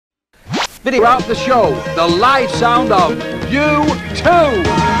video out the show, the live sound of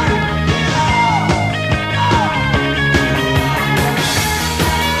U2.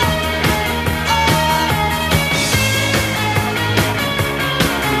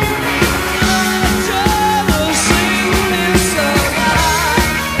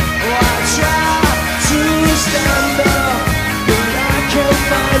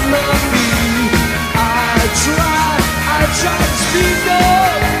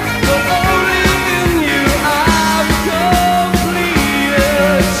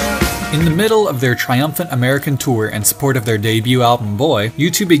 In the middle of their triumphant American tour in support of their debut album Boy,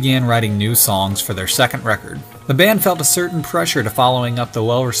 U2 began writing new songs for their second record. The band felt a certain pressure to following up the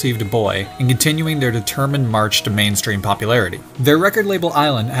well-received Boy and continuing their determined march to mainstream popularity. Their record label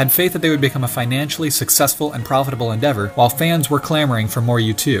Island had faith that they would become a financially successful and profitable endeavor, while fans were clamoring for more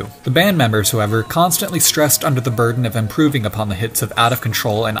U2. The band members, however, constantly stressed under the burden of improving upon the hits of Out of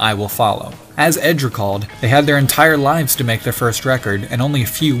Control and I Will Follow. As Edge recalled, they had their entire lives to make their first record and only a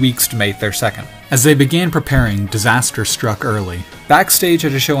few weeks to make their second. As they began preparing, disaster struck early. Backstage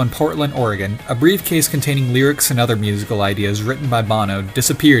at a show in Portland, Oregon, a briefcase containing lyrics and other musical ideas written by Bono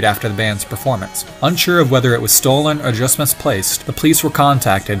disappeared after the band's performance. Unsure of whether it was stolen or just misplaced, the police were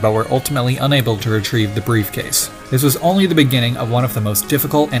contacted but were ultimately unable to retrieve the briefcase. This was only the beginning of one of the most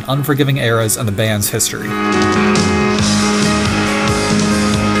difficult and unforgiving eras in the band's history.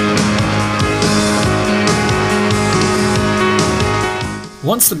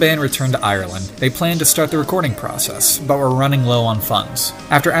 Once the band returned to Ireland, they planned to start the recording process, but were running low on funds.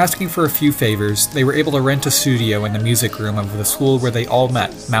 After asking for a few favors, they were able to rent a studio in the music room of the school where they all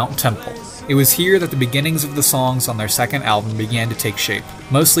met, Mount Temple. It was here that the beginnings of the songs on their second album began to take shape,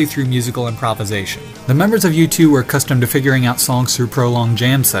 mostly through musical improvisation. The members of U2 were accustomed to figuring out songs through prolonged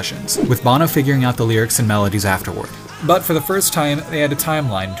jam sessions, with Bono figuring out the lyrics and melodies afterward. But for the first time, they had a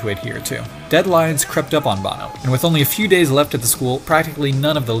timeline to adhere to. Deadlines crept up on Bono, and with only a few days left at the school, practically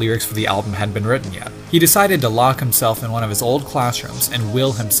none of the lyrics for the album had been written yet. He decided to lock himself in one of his old classrooms and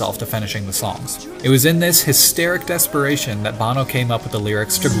will himself to finishing the songs. It was in this hysteric desperation that Bono came up with the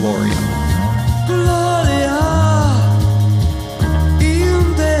lyrics to Gloria.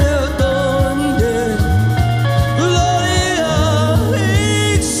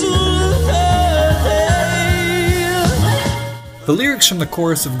 The lyrics from the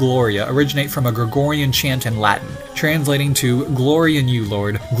chorus of Gloria originate from a Gregorian chant in Latin, translating to "Glory in you,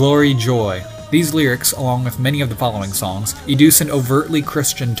 Lord, glory, joy." These lyrics, along with many of the following songs, educe an overtly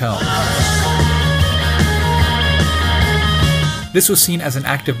Christian tone. This was seen as an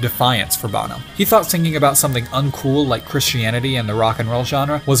act of defiance for Bono. He thought singing about something uncool like Christianity and the rock and roll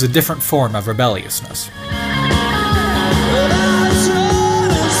genre was a different form of rebelliousness.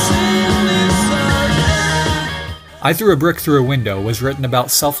 I Threw a Brick Through a Window was written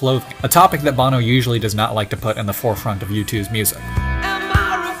about self-loathing, a topic that Bono usually does not like to put in the forefront of U2's music.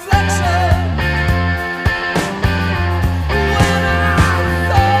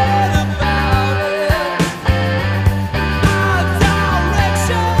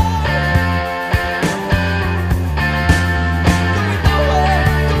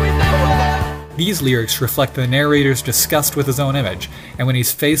 These lyrics reflect the narrator's disgust with his own image, and when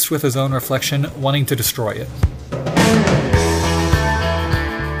he's faced with his own reflection, wanting to destroy it.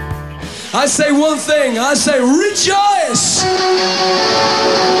 I say one thing, I say rejoice!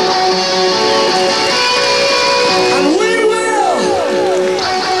 And we will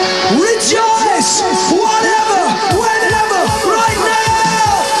rejoice! Whatever, whenever, right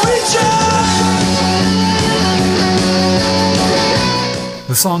now! Rejoice!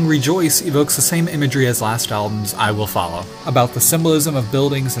 The song Rejoice evokes the same imagery as last album's I Will Follow, about the symbolism of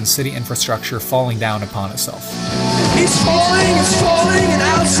buildings and city infrastructure falling down upon itself. It's falling, and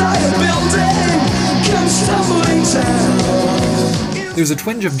outside the building comes tumbling down. There's a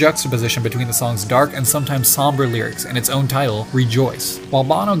twinge of juxtaposition between the song's dark and sometimes somber lyrics and its own title, Rejoice. While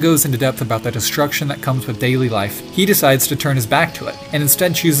Bono goes into depth about the destruction that comes with daily life, he decides to turn his back to it, and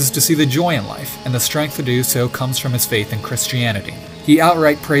instead chooses to see the joy in life, and the strength to do so comes from his faith in Christianity. He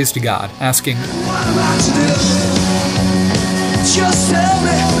outright prays to God, asking, What am I to do? Just tell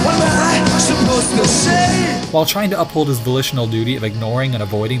me, what am I supposed to say? While trying to uphold his volitional duty of ignoring and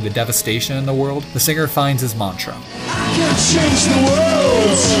avoiding the devastation in the world, the singer finds his mantra. I can change the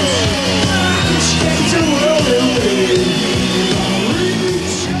world. I can change the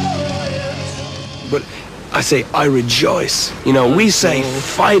world. But I say, I rejoice. You know, we say,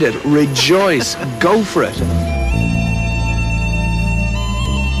 fight it, rejoice, go for it.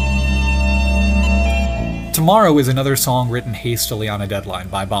 To Tomorrow is another song written hastily on a deadline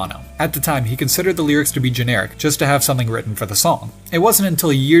by Bono. At the time, he considered the lyrics to be generic, just to have something written for the song. It wasn't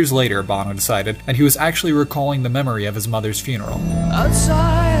until years later Bono decided that he was actually recalling the memory of his mother's funeral.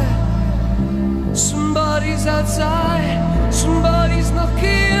 Outside, somebody's outside, somebody's knocking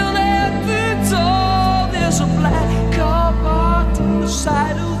at the door. There's a black car parked on the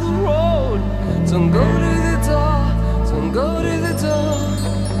side of the road. Don't go to the door, don't go to the door.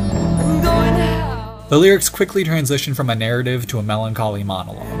 I'm going out. The lyrics quickly transition from a narrative to a melancholy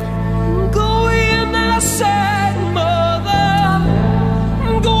monologue. I'm going outside, mother.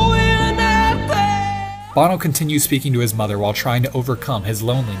 I'm going out there. Bono continues speaking to his mother while trying to overcome his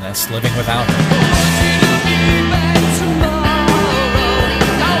loneliness living without her.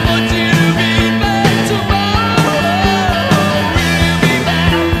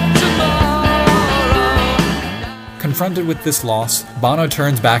 Confronted with this loss, Bono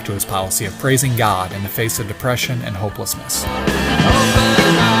turns back to his policy of praising God in the face of depression and hopelessness.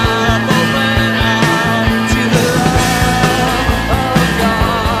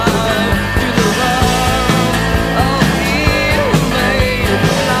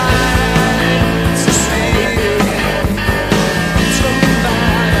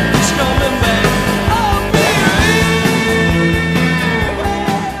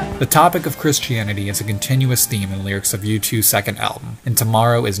 The topic of Christianity is a continuous theme in the lyrics of U2's second album, and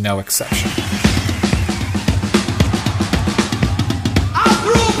Tomorrow is no exception.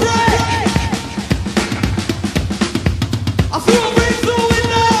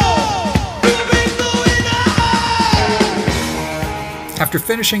 After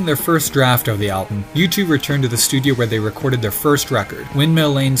finishing their first draft of the album, U2 returned to the studio where they recorded their first record,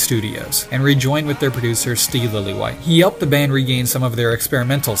 Windmill Lane Studios, and rejoined with their producer Steve Lillywhite. He helped the band regain some of their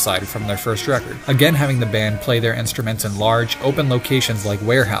experimental side from their first record, again having the band play their instruments in large, open locations like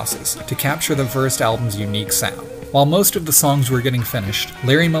warehouses to capture the first album's unique sound. While most of the songs were getting finished,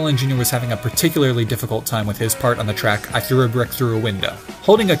 Larry Mullen Jr. was having a particularly difficult time with his part on the track I Threw a Brick Through a Window.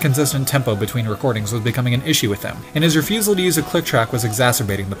 Holding a consistent tempo between recordings was becoming an issue with him, and his refusal to use a click track was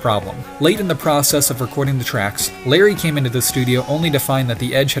exacerbating the problem. Late in the process of recording the tracks, Larry came into the studio only to find that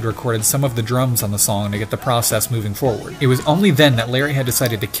the Edge had recorded some of the drums on the song to get the process moving forward. It was only then that Larry had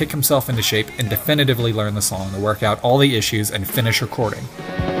decided to kick himself into shape and definitively learn the song to work out all the issues and finish recording.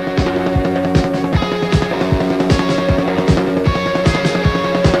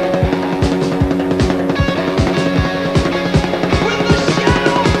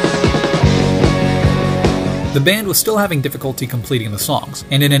 The band was still having difficulty completing the songs,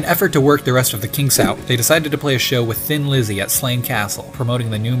 and in an effort to work the rest of the kinks out, they decided to play a show with Thin Lizzy at Slane Castle, promoting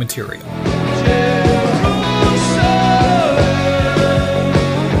the new material.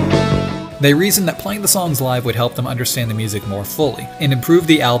 They reasoned that playing the songs live would help them understand the music more fully, and improve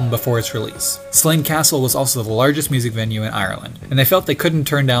the album before its release. Slane Castle was also the largest music venue in Ireland, and they felt they couldn't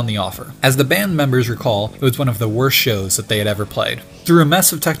turn down the offer. As the band members recall, it was one of the worst shows that they had ever played. Through a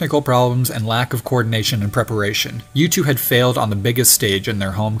mess of technical problems and lack of coordination and preparation, U2 had failed on the biggest stage in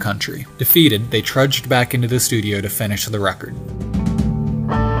their home country. Defeated, they trudged back into the studio to finish the record.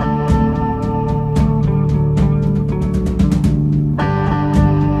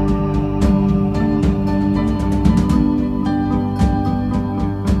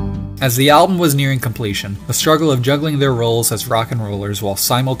 As the album was nearing completion, the struggle of juggling their roles as rock and rollers while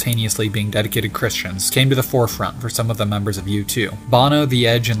simultaneously being dedicated Christians came to the forefront for some of the members of U2. Bono, The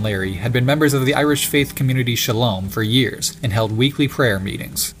Edge, and Larry had been members of the Irish faith community Shalom for years and held weekly prayer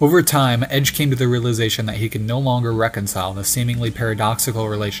meetings. Over time, Edge came to the realization that he could no longer reconcile the seemingly paradoxical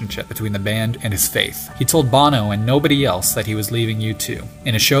relationship between the band and his faith. He told Bono and nobody else that he was leaving U2.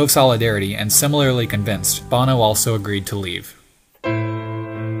 In a show of solidarity and similarly convinced, Bono also agreed to leave.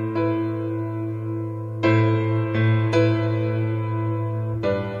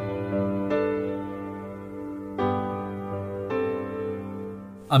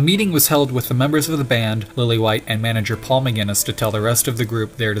 A meeting was held with the members of the band, Lillywhite, and manager Paul McGuinness to tell the rest of the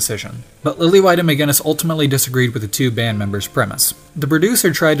group their decision. But Lillywhite and McGuinness ultimately disagreed with the two band members' premise. The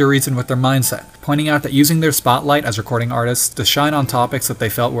producer tried to reason with their mindset, pointing out that using their spotlight as recording artists to shine on topics that they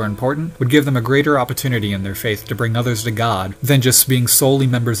felt were important would give them a greater opportunity in their faith to bring others to God than just being solely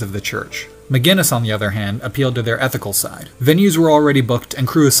members of the church. McGuinness, on the other hand, appealed to their ethical side. Venues were already booked and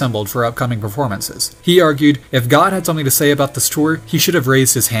crew assembled for upcoming performances. He argued if God had something to say about this tour, he should have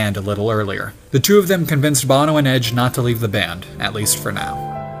raised his hand a little earlier. The two of them convinced Bono and Edge not to leave the band, at least for now.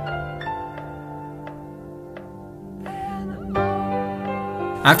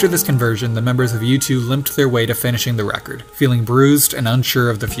 After this conversion, the members of U2 limped their way to finishing the record, feeling bruised and unsure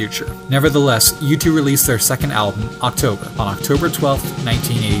of the future. Nevertheless, U2 released their second album, October, on October 12,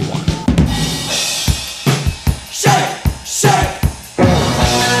 1981.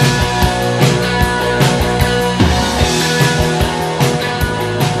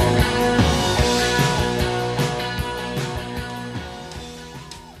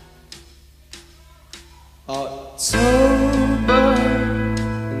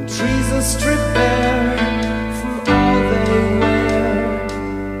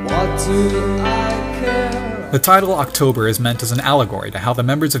 do I care? The title October is meant as an allegory to how the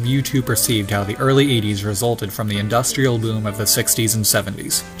members of U2 perceived how the early 80s resulted from the industrial boom of the 60s and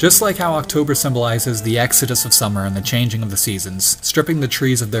 70s. Just like how October symbolizes the exodus of summer and the changing of the seasons, stripping the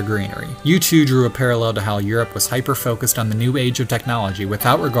trees of their greenery, U2 drew a parallel to how Europe was hyper-focused on the new age of technology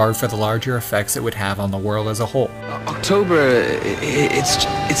without regard for the larger effects it would have on the world as a whole. October,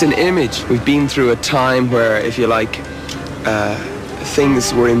 it's an image. We've been through a time where, if you like,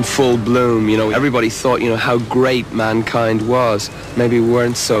 things were in full bloom. You know, everybody thought, you know, how great mankind was. Maybe we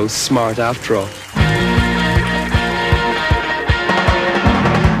weren't so smart after all.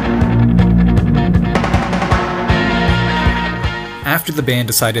 After the band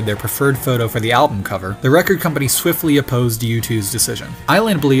decided their preferred photo for the album cover, the record company swiftly opposed U2's decision.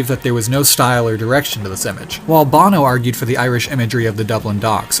 Island believed that there was no style or direction to this image, while Bono argued for the Irish imagery of the Dublin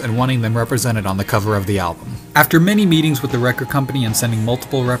docks and wanting them represented on the cover of the album. After many meetings with the record company and sending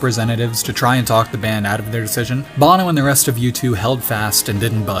multiple representatives to try and talk the band out of their decision, Bono and the rest of U2 held fast and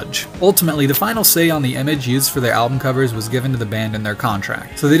didn't budge. Ultimately, the final say on the image used for their album covers was given to the band in their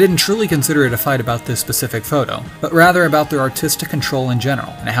contract, so they didn't truly consider it a fight about this specific photo, but rather about their artistic control in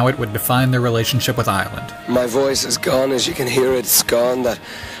general, and how it would define their relationship with Island. My voice is gone, as you can hear it's gone, that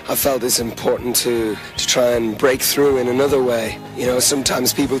I felt it's important to try and break through in another way. You know,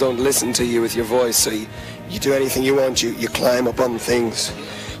 sometimes people don't listen to you with your voice, so you do anything you want, you climb up on things.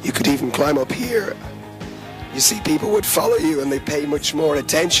 You could even climb up here. You see, people would follow you and they pay much more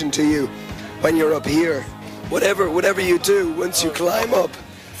attention to you when you're up here. Whatever you do, once you climb up,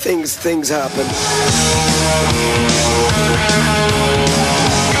 things happen.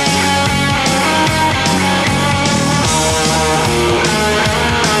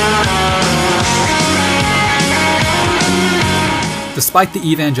 Despite the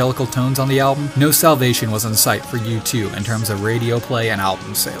evangelical tones on the album, no salvation was in sight for U2 in terms of radio play and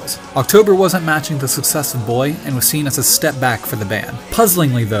album sales. October wasn't matching the success of Boy and was seen as a step back for the band.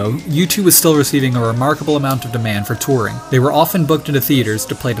 Puzzlingly though, U2 was still receiving a remarkable amount of demand for touring. They were often booked into theaters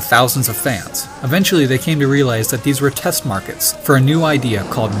to play to thousands of fans. Eventually they came to realize that these were test markets for a new idea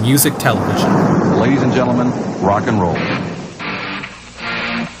called music television. Ladies and gentlemen, rock and roll.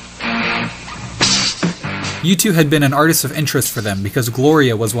 U2 had been an artist of interest for them because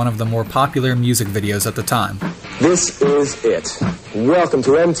Gloria was one of the more popular music videos at the time. This is it. Welcome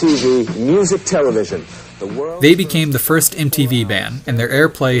to MTV Music Television. They became the first MTV band, and their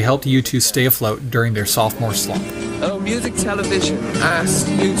airplay helped U2 stay afloat during their sophomore slump. Oh, Music Television asked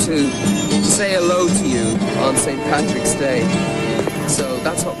U2 to say hello to you on St. Patrick's Day. So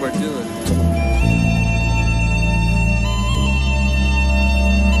that's what we're doing.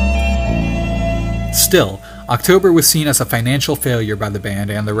 Still, October was seen as a financial failure by the band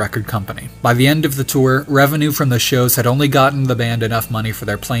and the record company. By the end of the tour, revenue from the shows had only gotten the band enough money for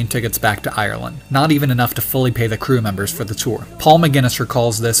their plane tickets back to Ireland, not even enough to fully pay the crew members for the tour. Paul McGuinness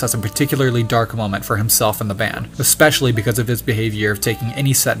recalls this as a particularly dark moment for himself and the band, especially because of his behavior of taking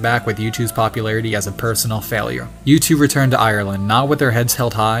any setback with U2's popularity as a personal failure. U2 returned to Ireland not with their heads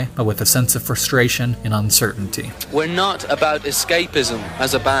held high, but with a sense of frustration and uncertainty. We're not about escapism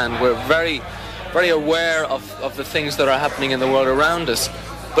as a band. We're very aware of the things that are happening in the world around us,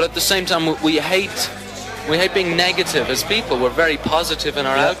 but at the same time we hate being negative as people. We're very positive in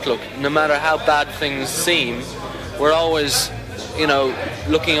our outlook. No matter how bad things seem, we're always, you know,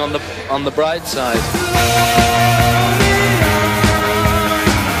 looking on the bright side.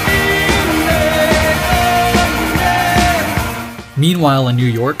 Meanwhile, in New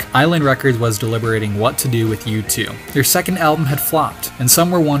York, Island Records was deliberating what to do with U2. Their second album had flopped, and some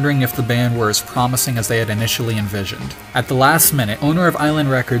were wondering if the band were as promising as they had initially envisioned. At the last minute, owner of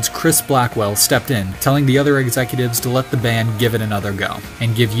Island Records, Chris Blackwell, stepped in, telling the other executives to let the band give it another go,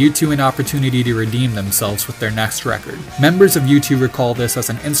 and give U2 an opportunity to redeem themselves with their next record. Members of U2 recall this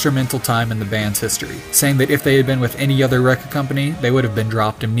as an instrumental time in the band's history, saying that if they had been with any other record company, they would have been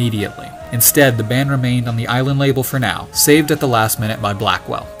dropped immediately. Instead, the band remained on the Island label for now, saved at the last minute by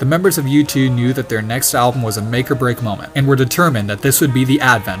Blackwell. The members of U2 knew that their next album was a make-or-break moment, and were determined that this would be the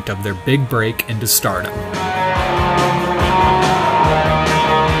advent of their big break into stardom.